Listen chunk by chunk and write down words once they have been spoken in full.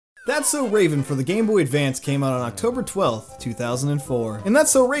That's So Raven for the Game Boy Advance came out on October 12th, 2004. And That's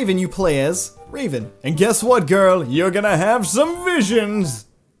So Raven you play as Raven. And guess what, girl? You're gonna have some visions!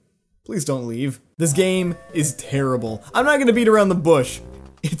 Please don't leave. This game is terrible. I'm not gonna beat around the bush.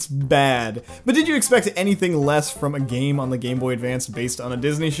 It's bad. But did you expect anything less from a game on the Game Boy Advance based on a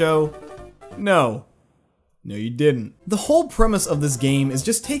Disney show? No. No, you didn't. The whole premise of this game is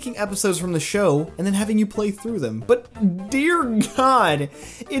just taking episodes from the show and then having you play through them. But dear God,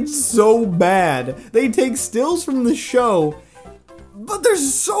 it's so bad. They take stills from the show, but they're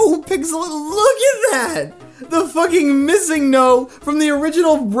so pixelated. Look at that! The fucking missing no from the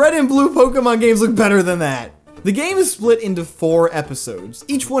original red and blue Pokemon games look better than that. The game is split into 4 episodes,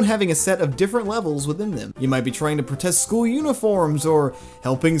 each one having a set of different levels within them. You might be trying to protest school uniforms, or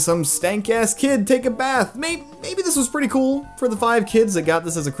helping some stank-ass kid take a bath. Maybe this was pretty cool for the 5 kids that got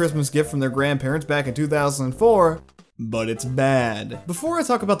this as a Christmas gift from their grandparents back in 2004. But it's bad. Before I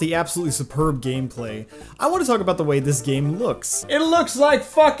talk about the absolutely superb gameplay, I want to talk about the way this game looks. It looks like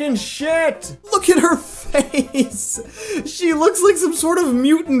fucking shit! Look at her face! She looks like some sort of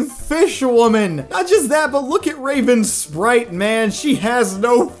mutant fish woman! Not just that, but look at Raven's sprite, man. She has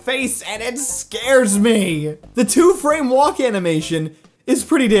no face and it scares me! The 2-frame walk animation is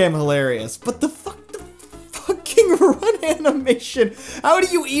pretty damn hilarious, but the fucking run animation. How do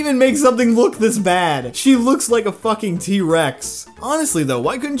you even make something look this bad? She looks like a fucking T-Rex. Honestly though,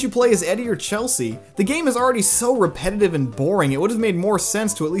 why couldn't you play as Eddie or Chelsea? The game is already so repetitive and boring, it would have made more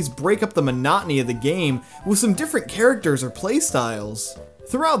sense to at least break up the monotony of the game with some different characters or playstyles.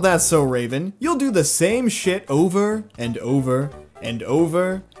 Throughout That's So Raven, you'll do the same shit over and over and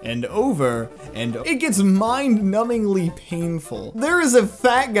over and over, and it gets mind-numbingly painful. There is a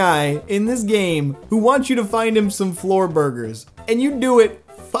fat guy in this game who wants you to find him some floor burgers, and you do it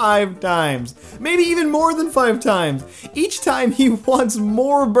 5 times, maybe even more than 5 times. Each time he wants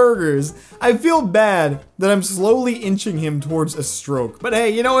more burgers. I feel bad that I'm slowly inching him towards a stroke. But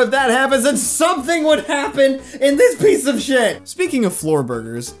hey, you know, if that happens, then something would happen in this piece of shit. Speaking of floor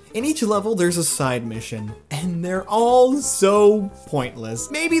burgers, in each level there's a side mission, and they're all so pointless.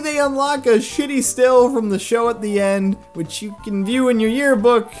 Maybe they unlock a shitty still from the show at the end, which you can view in your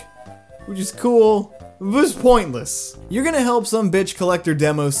yearbook, which is cool. It was pointless. You're gonna help some bitch collect her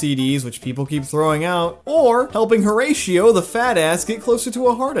demo CDs, which people keep throwing out, or helping Horatio, the fat ass, get closer to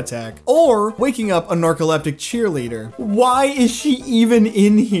a heart attack, or waking up a narcoleptic cheerleader. Why is she even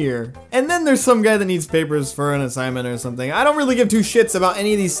in here? And then there's some guy that needs papers for an assignment or something. I don't really give 2 shits about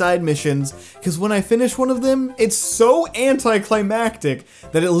any of these side missions, because when I finish one of them, it's so anticlimactic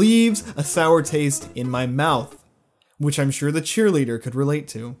that it leaves a sour taste in my mouth, which I'm sure the cheerleader could relate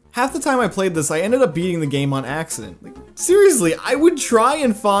to. Half the time I played this, I ended up beating the game on accident. Like, seriously, I would try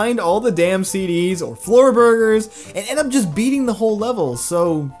and find all the damn CDs or floor burgers and end up just beating the whole level,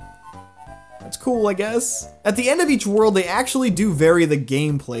 so that's cool, I guess. At the end of each world, they actually do vary the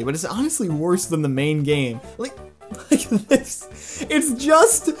gameplay, but it's honestly worse than the main game. Like this. It's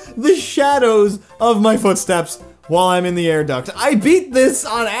just the shadows of my footsteps while I'm in the air duct. I beat this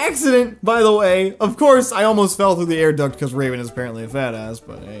on accident, by the way. Of course, I almost fell through the air duct because Raven is apparently a fat ass,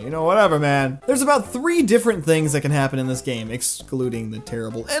 but hey, you know, whatever, man. There's about 3 different things that can happen in this game, excluding the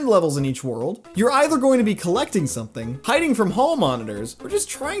terrible end levels in each world. You're either going to be collecting something, hiding from hall monitors, or just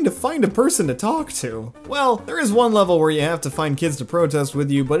trying to find a person to talk to. Well, there is one level where you have to find kids to protest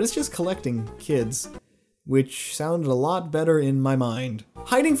with you, but it's just collecting kids, which sounded a lot better in my mind.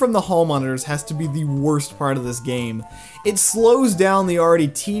 Hiding from the hall monitors has to be the worst part of this game. It slows down the already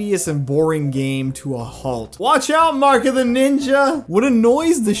tedious and boring game to a halt. Watch out, Mark of the Ninja! What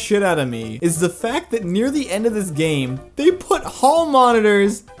annoys the shit out of me is the fact that near the end of this game, they put hall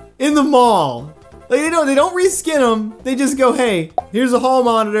monitors in the mall. Like, they don't reskin them, they just go, hey, here's a hall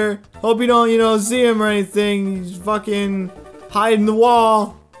monitor, hope you don't, you know, see him or anything, you just fucking hide in the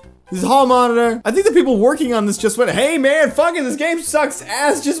wall. This is a hall monitor. I think the people working on this just went, hey man, fucking this game sucks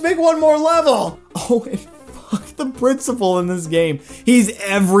ass, just make one more level. Oh, and fuck the principal in this game. He's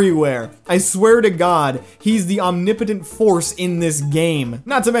everywhere. I swear to God, he's the omnipotent force in this game.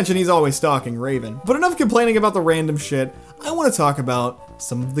 Not to mention he's always stalking Raven. But enough complaining about the random shit. I want to talk about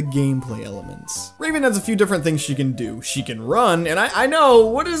some of the gameplay elements. Raven has a few different things she can do. She can run, and I know,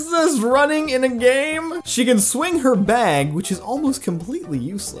 what is this, running in a game? She can swing her bag, which is almost completely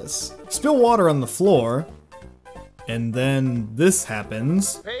useless. Spill water on the floor, and then this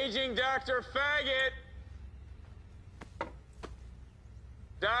happens. Paging Dr. Faggot!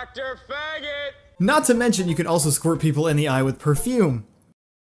 Dr. Faggot! Not to mention you can also squirt people in the eye with perfume.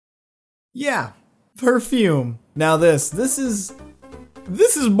 Yeah, perfume. Now this is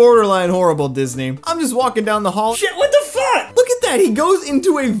borderline horrible, Disney. I'm just walking down the hall. Shit, what the fuck? Look at Yeah, he goes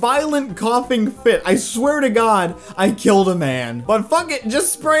into a violent coughing fit. I swear to God, I killed a man. But fuck it,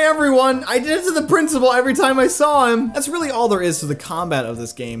 just spray everyone. I did it to the principal every time I saw him. That's really all there is to the combat of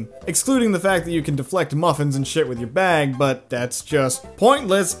this game, excluding the fact that you can deflect muffins and shit with your bag, but that's just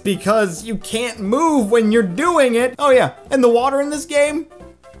pointless because you can't move when you're doing it. Oh yeah, and the water in this game?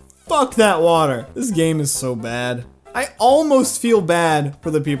 Fuck that water. This game is so bad. I almost feel bad for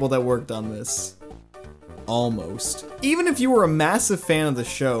the people that worked on this. Almost. Even if you were a massive fan of the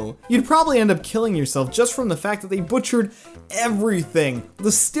show, you'd probably end up killing yourself just from the fact that they butchered everything.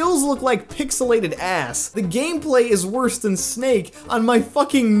 The stills look like pixelated ass. The gameplay is worse than Snake on my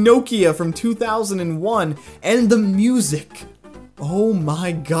fucking Nokia from 2001. And the music. Oh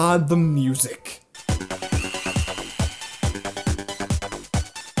my God, the music.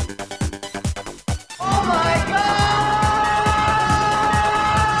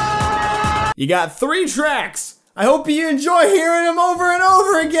 You got 3 tracks! I hope you enjoy hearing them over and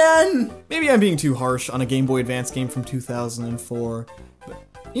over again! Maybe I'm being too harsh on a Game Boy Advance game from 2004, but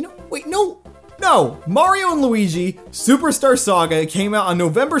you know, wait, no! Mario and Luigi Superstar Saga came out on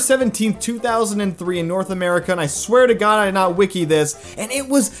November 17th, 2003 in North America, and I swear to God I did not wiki this, and it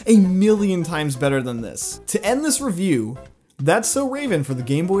was a million times better than this. To end this review, That's So Raven for the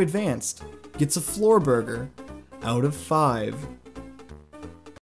Game Boy Advance gets a floor burger out of 5.